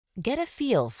Get a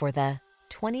feel for the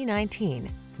 2019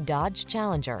 Dodge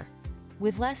Challenger.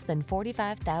 With less than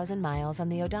 45,000 miles on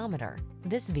the odometer,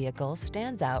 this vehicle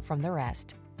stands out from the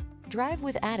rest. Drive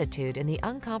with attitude in the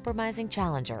uncompromising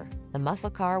Challenger, the muscle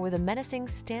car with a menacing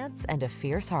stance and a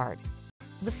fierce heart.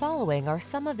 The following are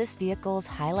some of this vehicle's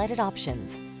highlighted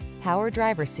options: power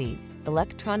driver's seat,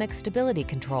 electronic stability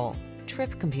control,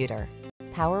 trip computer,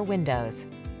 power windows,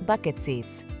 bucket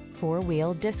seats,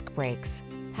 four-wheel disc brakes,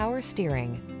 power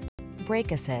steering,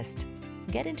 brake assist.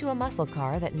 Get into a muscle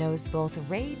car that knows both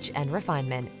rage and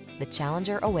refinement. The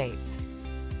Challenger awaits.